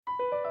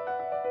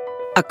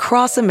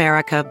Across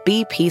America,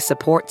 BP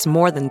supports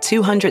more than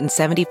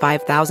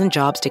 275,000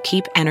 jobs to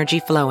keep energy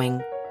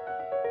flowing.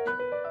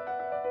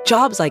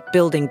 Jobs like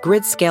building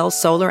grid-scale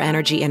solar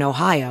energy in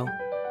Ohio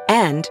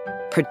and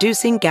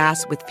producing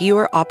gas with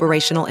fewer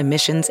operational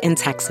emissions in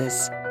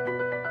Texas.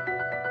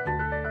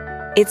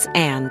 It's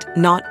and,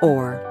 not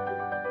or.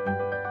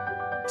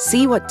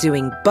 See what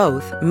doing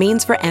both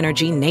means for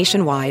energy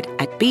nationwide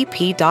at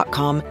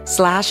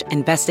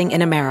bp.com/investing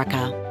in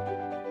America.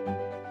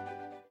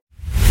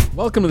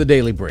 Welcome to the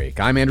Daily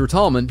Break. I'm Andrew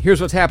Tallman. Here's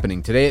what's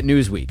happening today at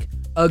Newsweek.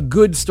 A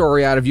good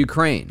story out of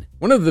Ukraine.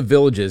 One of the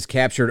villages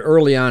captured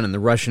early on in the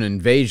Russian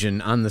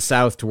invasion on the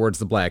south towards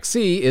the Black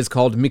Sea is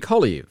called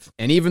Mykolaiv.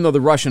 And even though the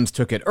Russians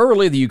took it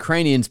early, the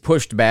Ukrainians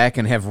pushed back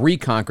and have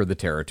reconquered the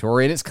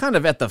territory, and it's kind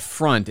of at the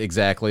front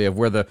exactly of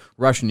where the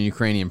Russian and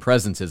Ukrainian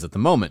presence is at the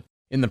moment.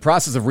 In the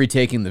process of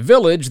retaking the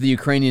village, the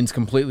Ukrainians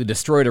completely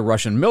destroyed a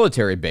Russian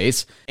military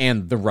base,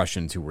 and the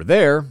Russians who were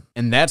there,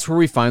 and that's where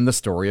we find the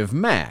story of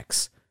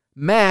Max.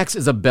 Max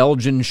is a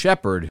Belgian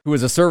shepherd who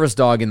is a service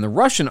dog in the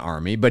Russian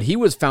army, but he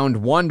was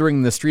found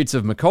wandering the streets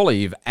of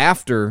Mykolaiv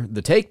after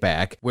the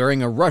takeback,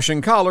 wearing a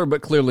Russian collar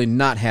but clearly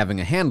not having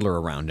a handler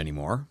around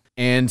anymore.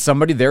 And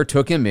somebody there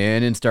took him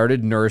in and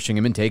started nourishing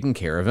him and taking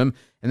care of him,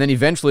 and then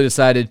eventually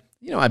decided,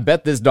 I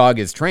bet this dog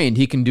is trained.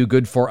 He can do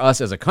good for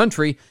us as a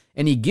country,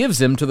 and he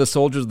gives him to the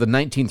soldiers of the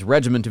 19th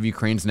Regiment of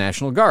Ukraine's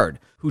National Guard,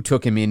 who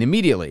took him in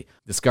immediately.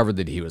 Discovered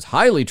that he was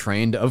highly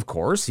trained, of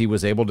course. He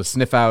was able to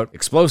sniff out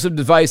explosive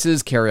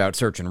devices, carry out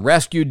search and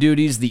rescue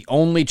duties. The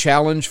only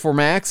challenge for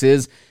Max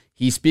is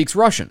he speaks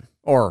Russian,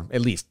 or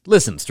at least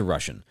listens to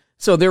Russian.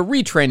 So they're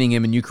retraining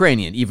him in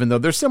Ukrainian, even though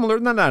they're similar,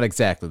 they're not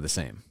exactly the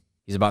same.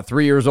 He's about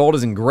 3 years old,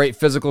 is in great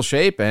physical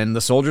shape, and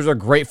the soldiers are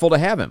grateful to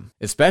have him,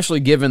 especially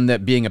given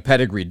that being a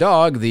pedigree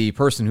dog, the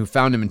person who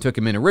found him and took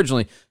him in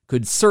originally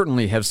could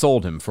certainly have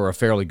sold him for a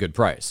fairly good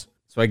price.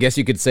 So I guess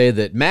you could say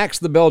that Max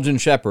the Belgian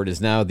Shepherd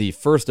is now the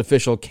first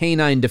official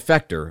K-9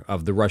 defector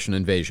of the Russian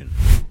invasion.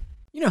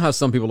 You know how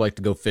some people like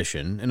to go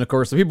fishing, and of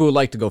course the people who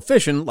like to go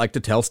fishing like to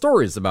tell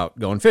stories about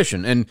going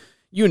fishing, and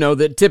you know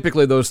that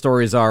typically those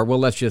stories are, well,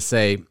 let's just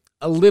say,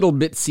 a little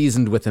bit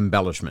seasoned with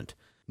embellishment.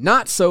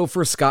 Not so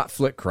for Scott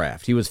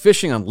Flitcraft. He was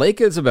fishing on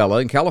Lake Isabella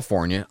in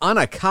California on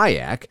a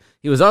kayak.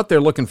 He was out there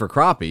looking for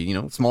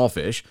crappie, small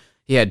fish.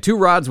 He had 2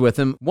 rods with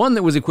him, one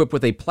that was equipped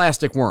with a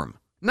plastic worm.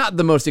 Not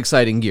the most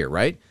exciting gear,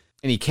 right?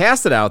 And he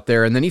cast it out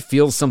there, and then he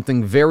feels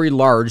something very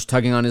large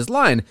tugging on his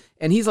line,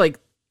 and he's like,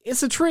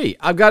 it's a tree.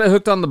 I've got it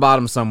hooked on the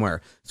bottom somewhere.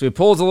 So he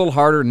pulls a little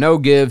harder, no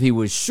give. He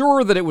was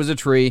sure that it was a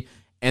tree,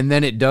 and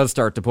then it does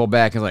start to pull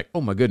back, and he's like,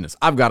 oh my goodness,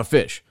 I've got a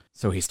fish.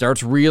 So he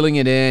starts reeling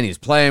it in, he's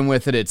playing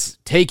with it, it's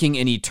taking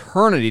an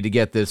eternity to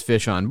get this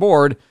fish on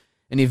board,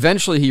 and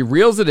eventually he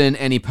reels it in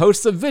and he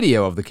posts a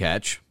video of the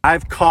catch.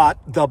 I've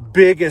caught the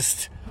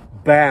biggest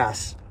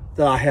bass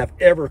that I have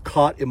ever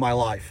caught in my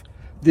life.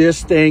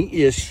 This thing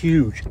is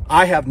huge.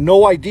 I have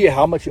no idea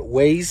how much it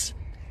weighs.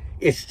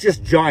 It's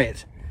just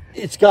giant.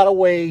 It's got to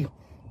weigh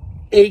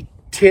 8,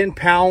 10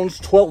 pounds,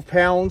 12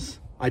 pounds.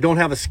 I don't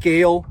have a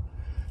scale.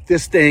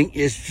 This thing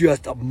is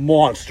just a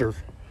monster.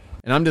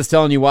 And I'm just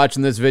telling you,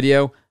 watching this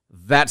video,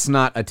 that's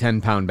not a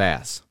 10-pound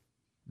bass.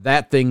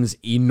 That thing's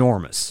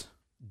enormous.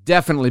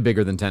 Definitely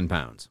bigger than 10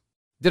 pounds.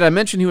 Did I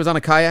mention he was on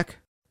a kayak?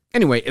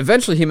 Anyway,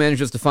 eventually he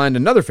manages to find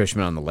another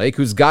fisherman on the lake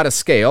who's got a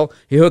scale.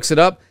 He hooks it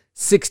up,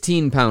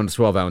 16 pounds,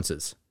 12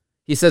 ounces.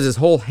 He says his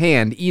whole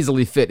hand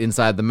easily fit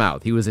inside the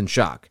mouth. He was in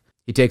shock.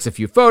 He takes a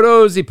few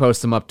photos, he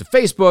posts them up to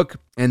Facebook,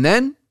 and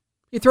then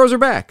he throws her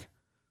back.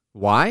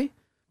 Why?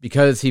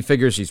 Because he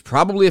figures she's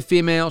probably a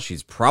female,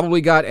 she's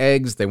probably got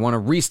eggs, they want to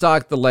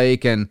restock the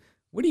lake, and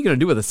what are you going to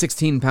do with a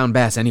 16-pound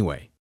bass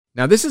anyway?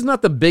 Now, this is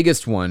not the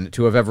biggest one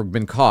to have ever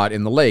been caught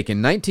in the lake. In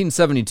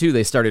 1972,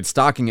 they started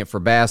stocking it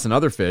for bass and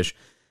other fish,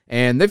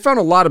 and they found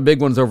a lot of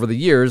big ones over the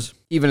years,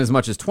 even as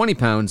much as 20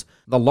 pounds.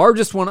 The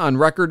largest one on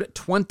record,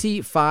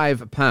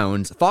 25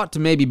 pounds, thought to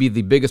maybe be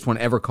the biggest one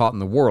ever caught in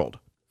the world.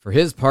 For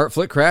his part,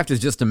 Flitcraft is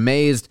just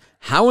amazed,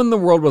 how in the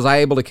world was I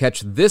able to catch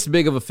this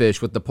big of a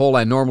fish with the pole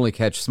I normally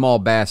catch small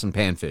bass and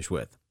panfish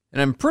with?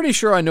 And I'm pretty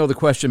sure I know the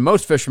question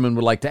most fishermen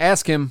would like to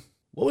ask him.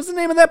 What was the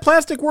name of that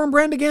plastic worm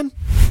brand again?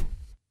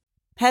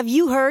 Have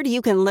you heard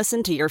you can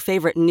listen to your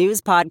favorite news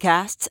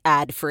podcasts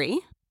ad-free?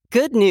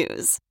 Good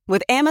news.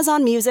 With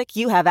Amazon Music,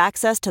 you have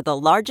access to the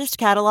largest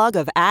catalog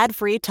of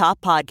ad-free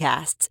top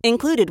podcasts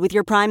included with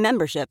your Prime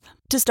membership.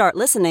 To start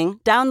listening,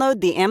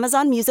 download the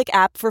Amazon Music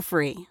app for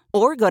free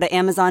or go to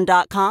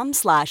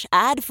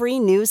amazon.com/ad-free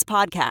news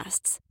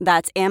podcasts.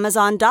 That's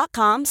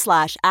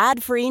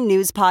amazon.com/ad-free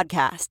news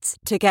podcasts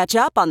to catch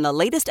up on the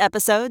latest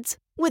episodes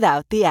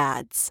without the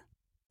ads.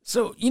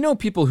 So,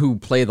 people who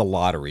play the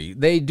lottery,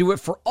 they do it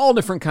for all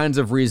different kinds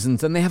of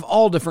reasons, and they have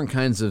all different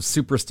kinds of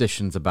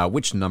superstitions about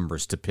which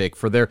numbers to pick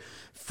for their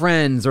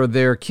friends or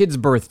their kids'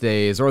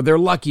 birthdays or their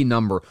lucky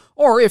number.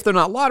 Or if they're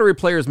not lottery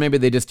players, maybe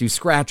they just do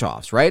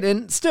scratch-offs, right?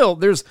 And still,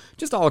 there's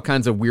just all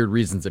kinds of weird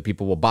reasons that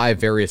people will buy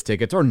various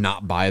tickets or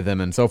not buy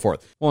them and so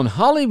forth. Well, in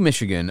Holly,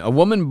 Michigan, a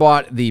woman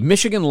bought the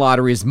Michigan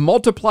Lottery's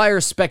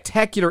Multiplier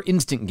Spectacular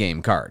Instant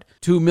Game card,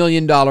 $2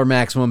 million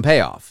maximum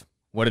payoff.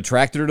 What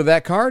attracted her to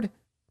that card?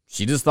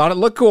 She just thought it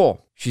looked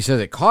cool. She says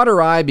it caught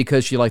her eye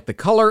because she liked the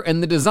color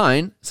and the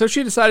design, so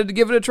she decided to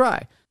give it a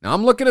try. Now,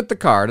 I'm looking at the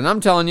card, and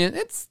I'm telling you,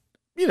 it's,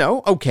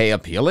 okay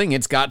appealing.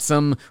 It's got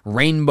some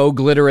rainbow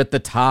glitter at the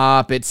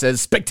top. It says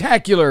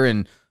spectacular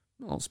and,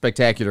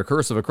 spectacular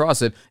cursive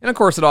across it. And, of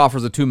course, it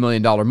offers a $2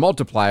 million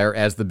multiplier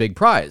as the big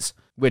prize,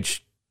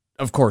 which,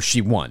 of course,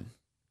 she won.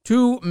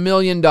 $2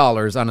 million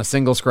on a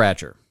single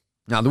scratcher.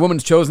 Now, the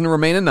woman's chosen to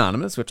remain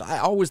anonymous, which I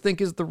always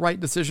think is the right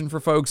decision for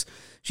folks.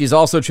 She's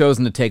also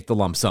chosen to take the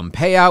lump sum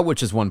payout,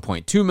 which is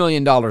 $1.2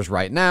 million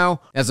right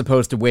now, as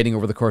opposed to waiting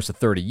over the course of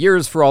 30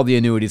 years for all the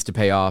annuities to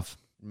pay off.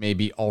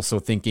 Maybe also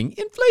thinking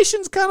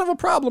inflation's kind of a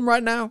problem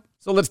right now,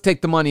 so let's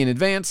take the money in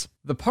advance.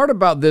 The part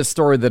about this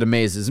story that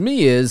amazes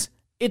me is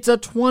it's a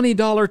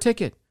 $20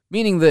 ticket,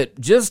 meaning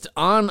that just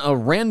on a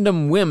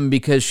random whim,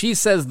 because she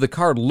says the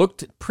card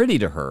looked pretty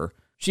to her,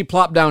 she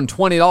plopped down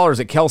 $20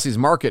 at Kelsey's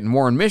Market in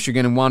Warren,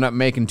 Michigan, and wound up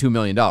making $2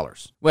 million.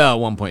 Well,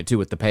 1.2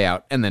 with the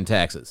payout and then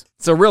taxes.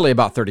 So really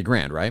about 30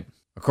 grand, right?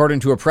 According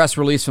to a press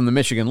release from the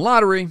Michigan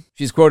Lottery,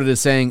 she's quoted as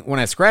saying, "When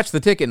I scratched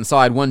the ticket and saw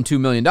I'd won $2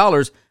 million,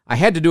 I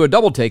had to do a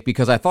double take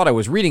because I thought I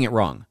was reading it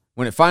wrong.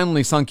 When it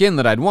finally sunk in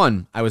that I'd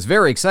won, I was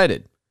very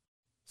excited."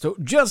 So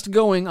just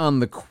going on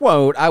the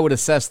quote, I would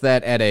assess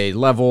that at a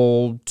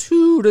level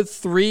 2 to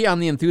 3 on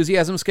the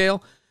enthusiasm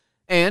scale.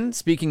 And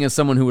speaking as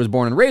someone who was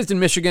born and raised in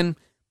Michigan,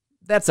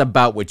 that's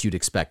about what you'd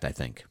expect, I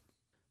think.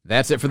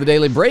 That's it for the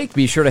Daily Break.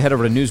 Be sure to head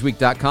over to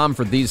Newsweek.com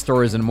for these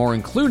stories and more,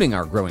 including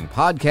our growing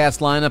podcast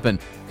lineup, and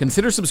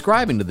consider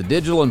subscribing to the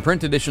digital and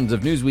print editions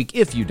of Newsweek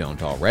if you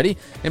don't already.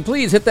 And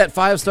please hit that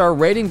 5-star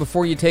rating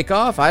before you take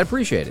off. I'd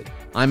appreciate it.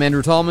 I'm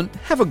Andrew Tallman.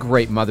 Have a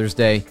great Mother's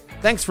Day.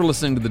 Thanks for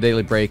listening to the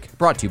Daily Break,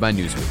 brought to you by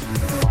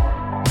Newsweek.